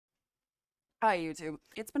Hi, YouTube.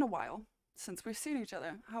 It's been a while since we've seen each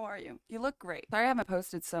other. How are you? You look great. Sorry I haven't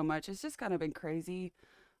posted so much. It's just kind of been crazy.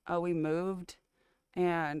 We moved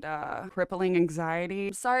and crippling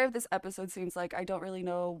anxiety. Sorry if this episode seems like I don't really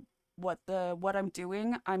know what I'm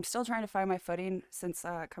doing. I'm still trying to find my footing since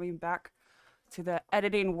coming back to the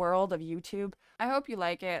editing world of YouTube. I hope you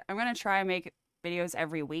like it. I'm gonna try and make videos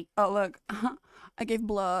every week. Oh look, I gave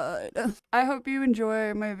blood. I hope you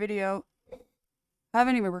enjoy my video. I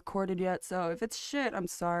haven't even recorded yet, so if it's shit, I'm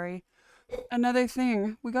sorry. Another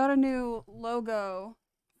thing, we got a new logo.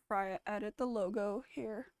 Try edit the logo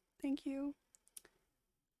here. Thank you.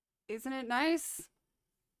 Isn't it nice?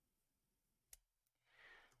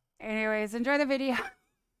 Anyways, enjoy the video.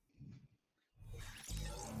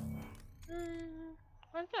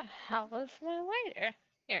 What the hell is my lighter?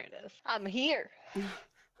 Here it is. I'm here.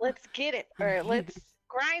 Let's get it. Or let's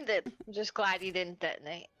grind it. I'm just glad you didn't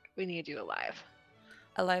detonate. We need you alive.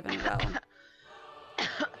 Alive and well.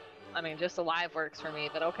 I mean, just alive works for me,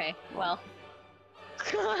 but okay. Well.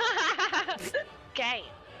 Game.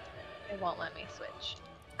 It won't let me switch.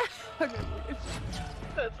 Okay.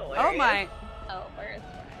 That's hilarious. Oh my. Oh, where is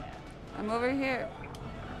Mariah? I'm over here.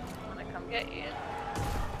 I'm gonna come get you.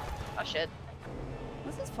 Oh shit.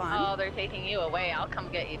 This is fun. Oh, they're taking you away. I'll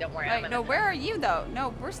come get you. Don't worry. Wait, no, where are you though?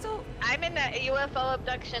 No, we're still. I'm in the UFO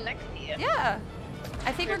abduction next to you. Yeah.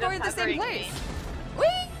 I think You're we're going to the just same hovering place. me.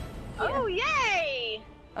 Whee! Oh, yay!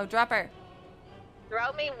 Oh, drop her.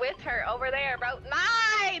 Throw me with her over there, bro.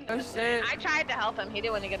 9! Oh shit. I tried to help him. He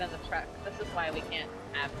didn't want to get in the truck. This is why we can't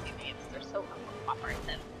have teammates. They're so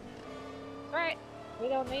uncooperative. Alright. We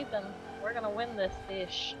don't need them. We're gonna win this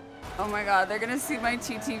dish. Oh my god, they're gonna see my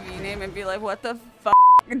TTV name and be like, what the f,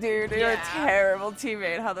 dude? You're a terrible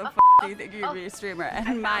teammate. How the f do you think you'd be a streamer?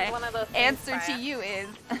 And my answer to you is...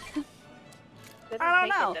 I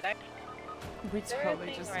don't know. We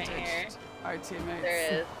totally just ditched our teammates.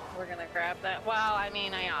 There is. We're gonna grab that. Well, I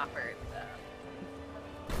mean, I offered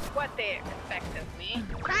what they expect of me.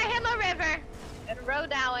 Cry him a river and row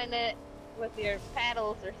down it with your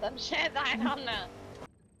paddles or some shit. I don't know.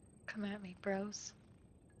 Come at me, bros.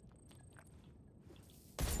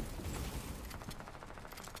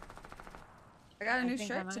 I got a new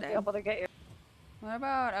shirt today. Be able to get your... What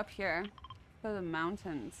about up here? For the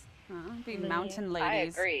mountains. Huh? Be mountain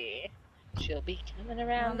ladies. I agree. She'll be coming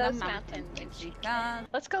around those mountains when she can.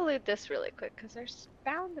 Let's go loot this really quick, because there's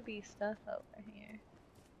bound to be stuff over here.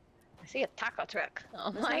 I see a taco truck.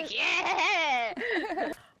 I'm like, yeah!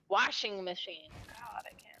 Washing machine. God,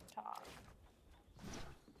 I can't talk.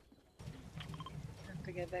 Have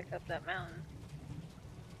to get back up that mountain.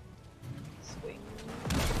 Sweet.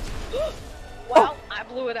 Well, I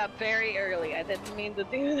blew it up very early. I didn't mean to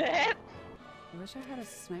do that. I wish I had a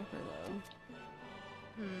sniper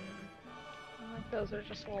though. I think those are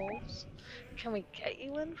just wolves. Can we get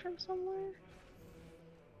you in from somewhere?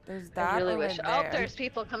 There's that I really over wish. there. Oh, there's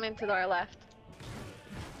people coming to our left.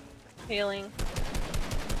 Healing.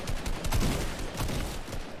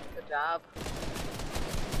 Good job.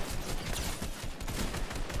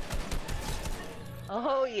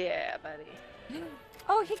 Oh yeah, buddy.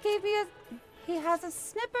 Oh, he gave me a... He has a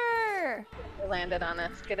snipper! They landed on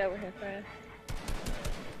us. Get over here, Fred.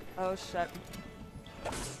 Oh shit.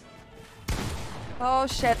 Oh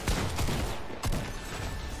shit.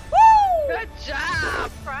 Woo! Good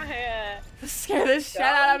job, Brian! Scared the shit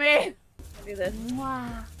out of me! Do this.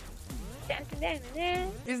 Wow.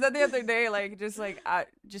 You said the other day, like,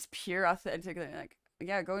 just pure authentic, like,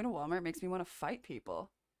 yeah, going to Walmart makes me want to fight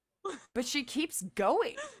people. But she keeps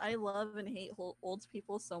going. I love and hate old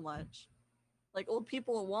people so much. Like, old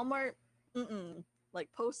people in Walmart,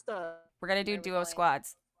 like, post up. We're gonna do duo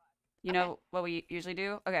squads. You know what we usually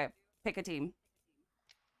do? Okay, pick a team.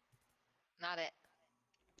 Not it.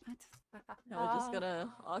 What? No, we're just gonna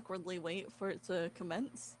awkwardly wait for it to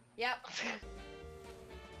commence. Yep.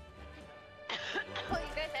 Oh,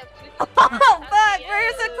 you guys have two. Oh fuck!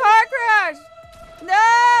 Where's the car crash?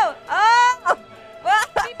 No! Oh!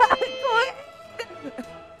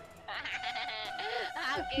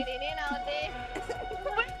 I'm getting in on this.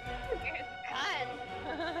 Here's the gun.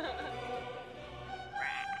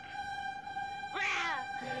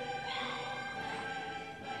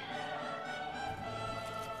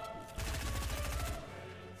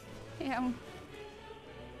 Damn.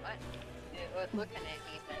 What? It was looking at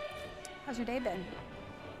me, but... How's your day been?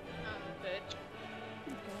 Good.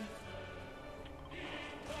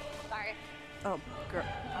 Sorry. Oh, girl.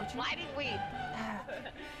 Why did we?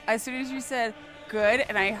 As soon as you said good,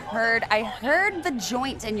 and I heard the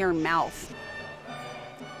joint in your mouth.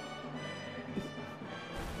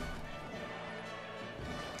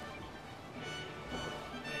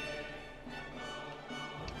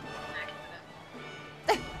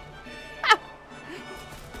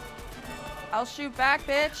 I'll shoot back,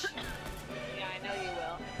 bitch. Yeah, I know you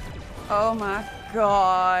will. Oh my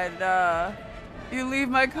god. You leave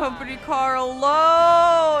my company car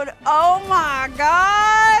alone. Oh my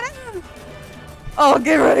god. Oh,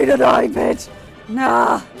 get ready to die, bitch.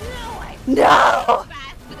 Nah. No.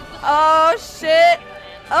 Oh shit.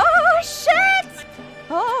 Oh shit.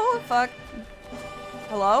 Oh fuck.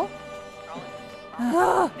 Hello?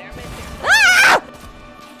 Ah!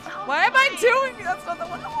 Why am I doing? That's not the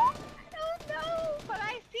one. I don't know, but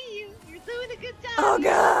I see you. You're doing a good job. Oh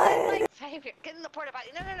god. Savior, get in the porta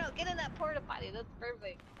potty. No, get in that porta potty. That's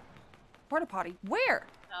perfect. Porta potty? Where?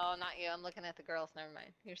 No, not you. I'm looking at the girls. Never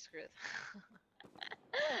mind. You're screwed.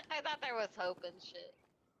 I thought there was hope and shit.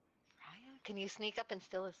 Freya, can you sneak up and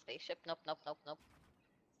steal his spaceship? Nope.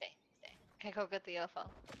 Stay. Okay, go get the UFO.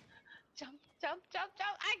 Jump.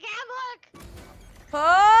 I can't look!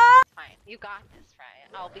 Oh! Fine, you got this, Freya.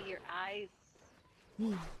 I'll be your eyes.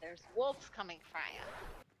 There's wolves coming, Freya.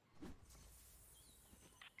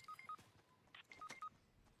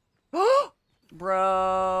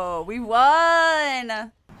 Bro, we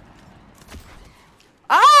won!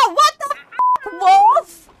 Oh, what the f,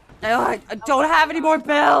 wolf? Oh, I don't have any more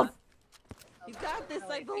bills. You got this,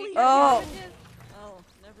 I believe. Oh. Oh,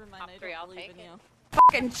 never mind. I I'll don't believe take in it. you.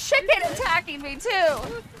 Fucking chicken attacking me too.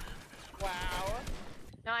 Wow.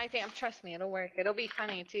 No, I think, trust me, it'll work. It'll be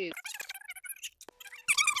funny too.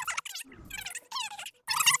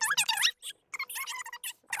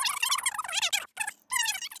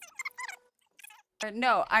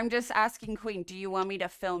 No, I'm just asking Queen, do you want me to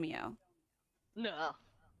film you? No.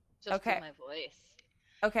 Just Okay. do my voice.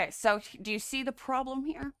 Okay, so do you see the problem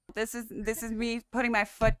here? This is me putting my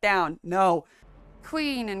foot down. No.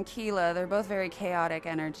 Queen and Keela, they're both very chaotic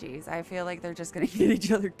energies. I feel like they're just gonna get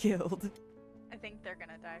each other killed. I think they're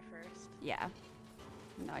gonna die first. Yeah.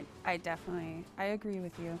 No, I definitely, I agree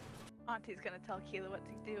with you. Auntie's gonna tell Keela what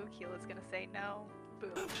to do. Keela's gonna say no.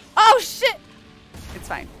 Boom. Oh shit! It's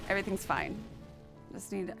fine. Everything's fine. I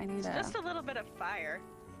need Just a little bit of fire.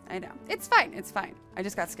 I know. It's fine. It's fine. I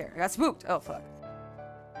just got scared. I got spooked. Oh, fuck.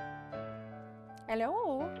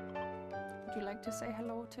 Hello? Would you like to say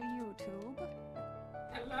hello to YouTube?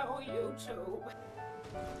 Hello, YouTube.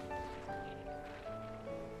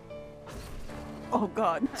 Oh,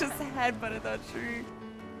 God. Just headbutted that tree.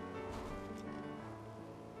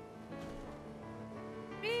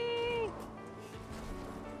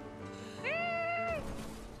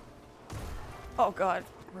 Oh, God.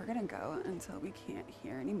 We're gonna go until we can't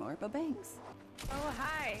hear any more ba-bangs. Oh,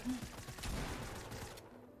 hi.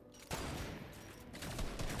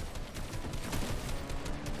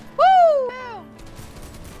 Woo!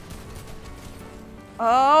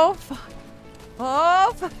 Oh, fuck.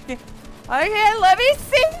 Oh, fuck. Okay, let me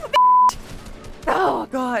see, bitch. Oh,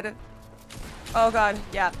 God. Oh, God.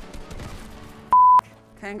 Yeah.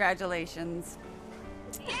 Congratulations.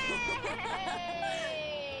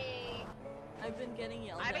 I've been getting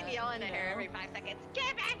yelled at. I've been yelling at her every 5 seconds.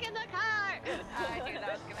 Get back in the car! I knew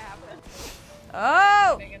that was gonna happen.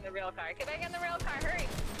 Oh! Get back in the real car. Get back in the real car. Hurry!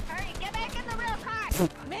 Hurry! Get back in the real car!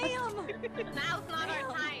 Ma'am! Now's not our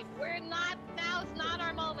time. Now's not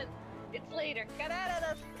our moment. It's later. Get out of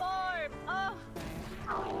the storm. Oh.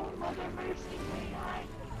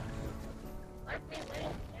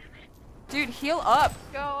 Dude, heal up.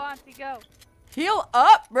 Go, Auntie, go. Heal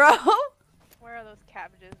up, bro. Where are those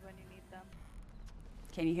cabbages when you need them?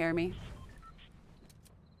 Can you hear me?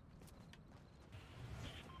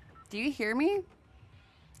 Do you hear me?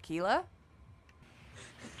 Keela?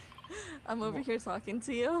 I'm over here talking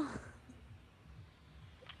to you.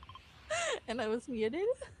 And I was muted.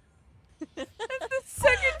 That's the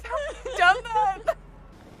second time I've done that.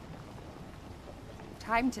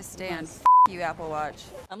 Time to stand. F you, Apple Watch.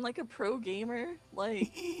 I'm like a pro gamer.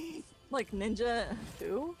 Like Ninja.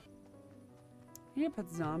 Who? You need to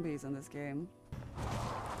put zombies in this game.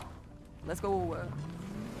 Let's go.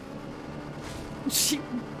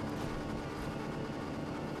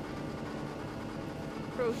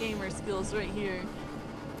 Pro gamer skills right here.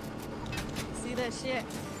 See that shit?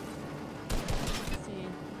 See,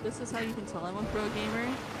 this is how you can tell I'm a pro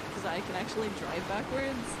gamer. Because I can actually drive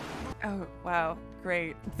backwards. Oh, wow.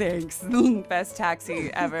 Great. Thanks. Best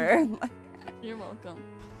taxi ever. You're welcome.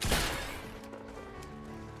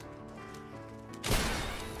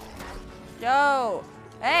 Yo.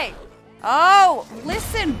 Hey. Oh,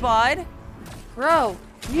 listen, bud. Bro,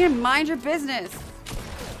 you need to mind your business.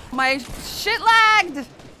 My shit lagged.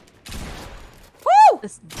 Woo!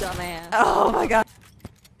 This dumbass. Oh my god.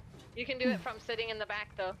 You can do it from sitting in the back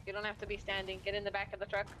though. You don't have to be standing. Get in the back of the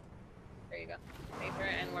truck. There you go. Safer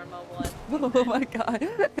and more mobile. Oh my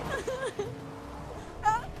god.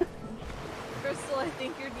 Crystal, I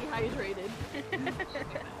think you're dehydrated.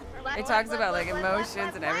 It talks about like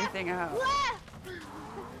emotions and everything else. Left!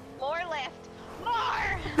 More left.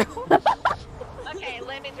 More! Okay,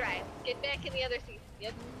 let me drive. Get back in the other seat.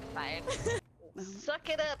 Yep, fine. Suck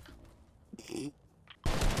it up.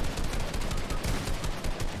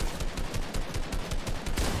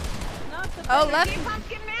 Oh, left.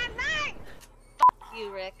 Pumpkin Man Night! F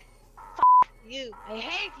you, Rick. F you. I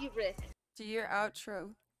hate you, Rick. Do your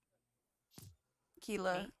outro.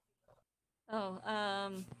 Keela. Oh,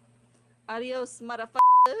 adios,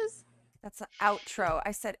 motherfuckers. That's an outro.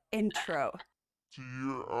 I said intro. To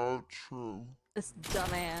your outro. This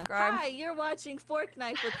dumbass. Grime. Hi, you're watching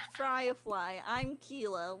ForKnife with Firefly. I'm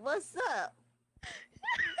Keela. What's up?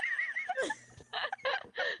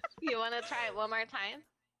 You want to try it one more time?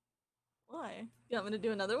 Why? You want me to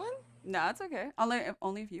do another one? No, it's okay.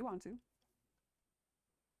 Only if you want to.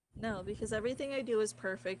 No, because everything I do is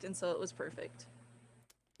perfect, and so it was perfect.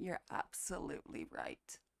 You're absolutely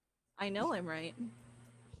right. I know I'm right.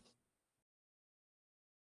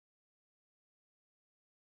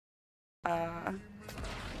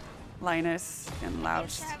 Linus and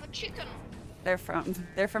Laus. I have a chicken. They're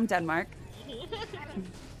from Denmark.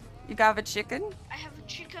 You got a chicken? I have a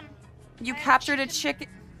chicken. You captured a chicken.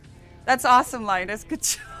 That's awesome, Linus. Good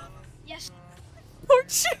job. Yes. Oh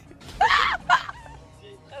shit.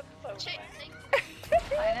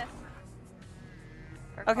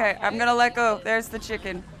 Okay, I'm gonna let go. There's the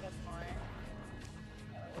chicken.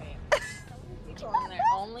 People in there.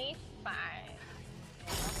 Only 5.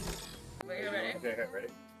 Wait, you ready? Okay, ready?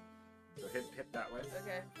 So hit that way.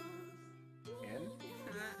 Okay. In.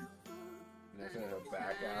 Next one, go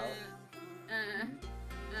back out.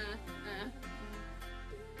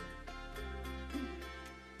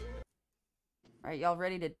 Alright, y'all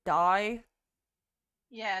ready to die?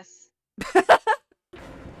 Yes.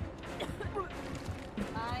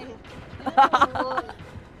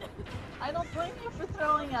 I don't blame you for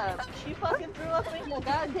throwing up. She fucking threw up in your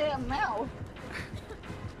goddamn mouth.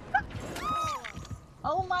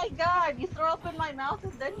 Oh my god, you throw up in my mouth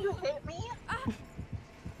and then you hit me?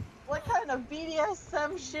 What kind of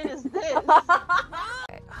BDSM shit is this?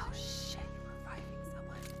 Oh shit, you're reviving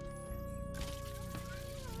someone.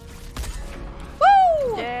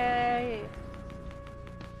 Woo! Yay.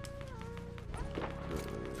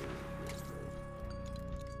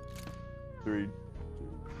 Three.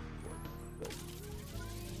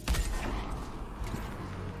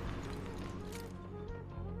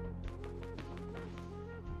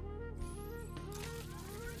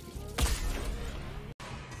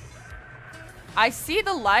 I see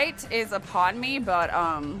the light is upon me, but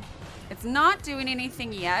it's not doing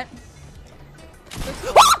anything yet.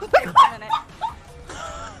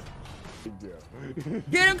 Good deal.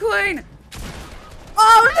 Get him, Queen!